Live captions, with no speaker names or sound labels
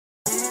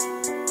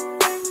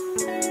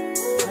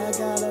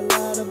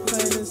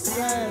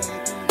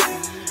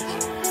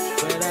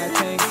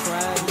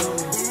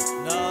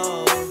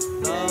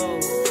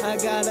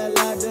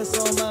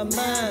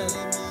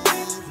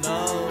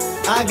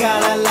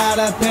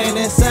of pain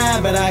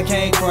inside, but I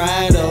can't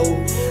cry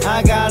though.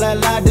 I got a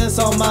lot that's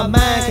on my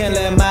mind, can't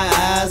let my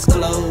eyes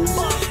close.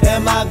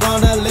 Am I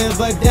gonna live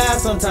or die?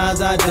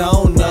 Sometimes I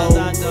don't know.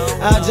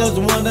 I just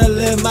wanna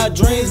live my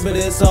dreams, but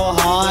it's so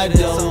hard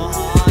though.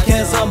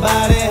 Can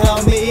somebody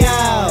help me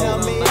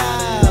out?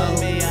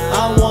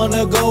 I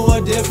wanna go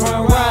a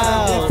different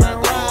route.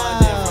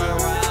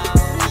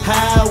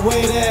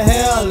 Highway to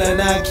hell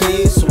and I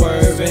keep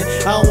swerving.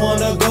 I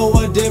wanna go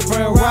a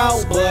different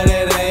route, but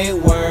it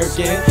ain't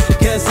working.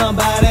 Can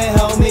somebody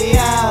help me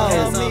out?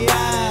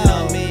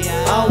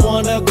 I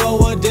wanna go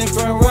a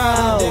different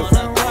route.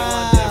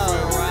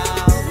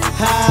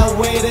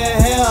 Highway to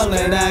hell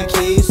and I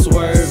keep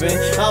swerving.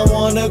 I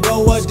wanna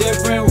go a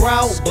different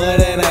route, but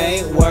it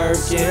ain't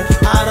working.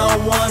 I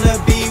don't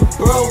wanna be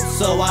broke,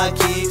 so I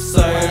keep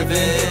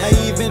serving. I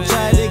even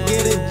tried to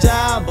get a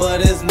job, but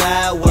it's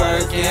not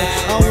working.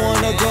 I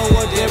wanna go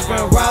a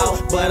different route,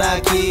 but I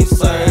keep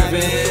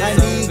serving. I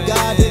need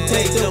God to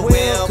take the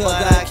wheel,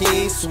 cause I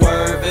keep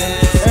swerving.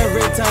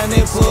 Every time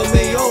they pull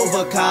me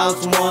over,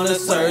 cops wanna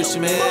search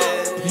me.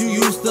 You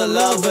used to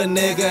love a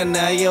nigga,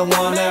 now you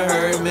wanna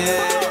hurt me.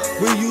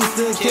 We used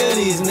to kill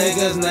these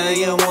niggas, now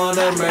you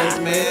wanna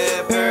murk me.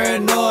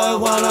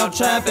 Paranoid while I'm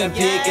trapping,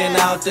 peeking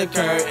out the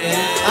curtain.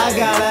 I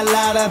got a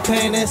lot of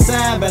pain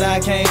inside, but I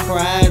can't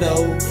cry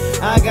though.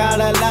 I got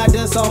a lot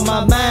that's on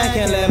my mind,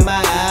 can't let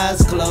my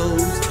eyes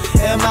close.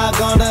 Am I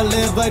gonna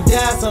live or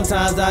die?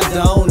 Sometimes I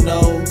don't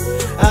know.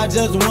 I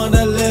just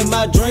wanna live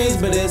my dreams,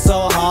 but it's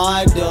so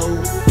hard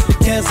though.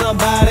 Can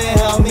somebody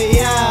help me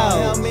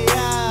out?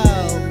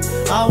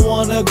 I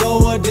wanna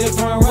go a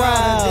different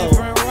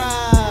route.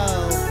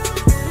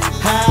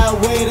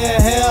 Highway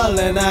to hell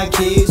and I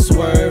keep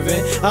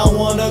swerving. I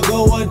wanna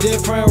go a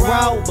different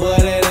route,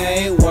 but it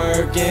ain't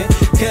working.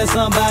 Can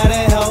somebody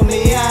help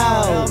me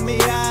out?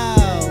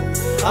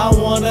 I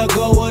wanna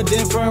go a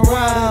different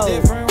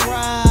route.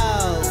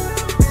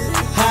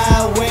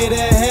 Highway to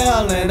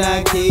hell and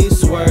I keep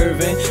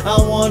swerving. I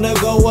wanna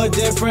go a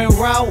different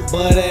route,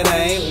 but it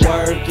ain't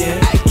working.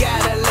 I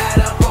got a lot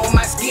up on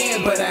my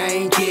skin, but I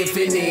ain't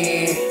giving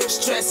in.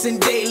 Stressing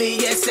daily,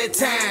 yes at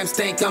times,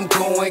 think I'm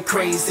going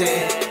crazy.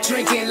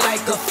 Drinking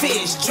like a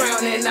fish,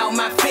 drowning out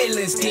my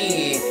feelings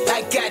then.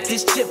 I got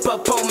this chip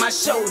up on my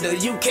shoulder,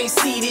 you can't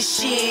see this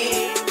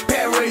shit.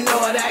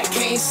 Paranoid, I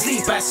can't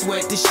sleep, I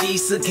sweat the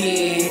sheets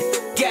again.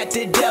 Got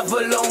the devil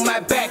on my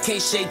back,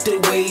 can't shake the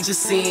wage of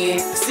sin.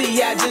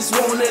 See, I just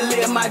wanna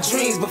live my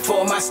dreams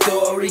before my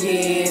story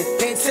ends.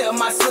 And tell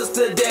my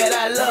sister that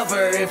I love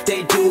her if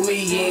they do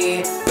me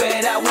in.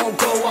 Bet I won't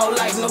go out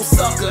like no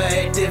sucker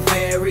at the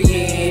very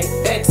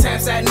end. At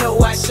times I know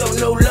I show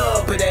no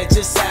love, but that's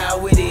just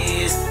how it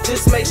is.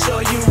 Just make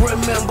sure you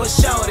remember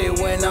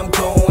Shawty when I'm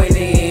going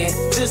in.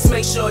 Just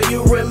make sure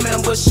you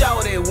remember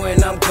Shawty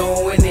when I'm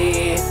going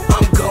in.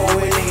 I'm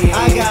going in.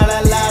 I got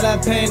a lot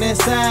of pain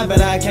inside,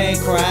 but I can't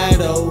cry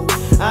though.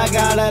 I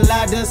got a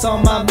lot that's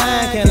on my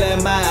mind, can't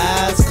let my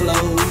eyes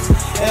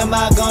close. Am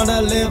I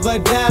gonna live or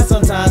die?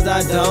 Sometimes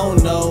I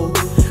don't know.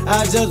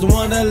 I just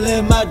wanna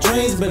live my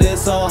dreams, but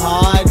it's so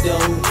hard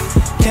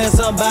though. Can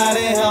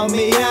somebody help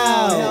me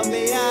out?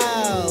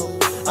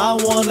 I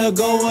wanna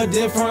go a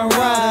different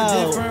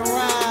route.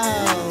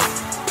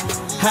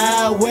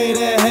 Highway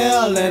to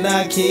hell and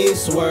I keep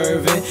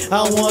swerving.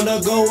 I wanna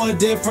go a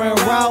different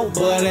route,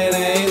 but it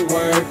ain't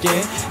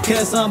working.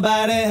 Can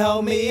somebody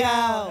help me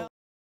out?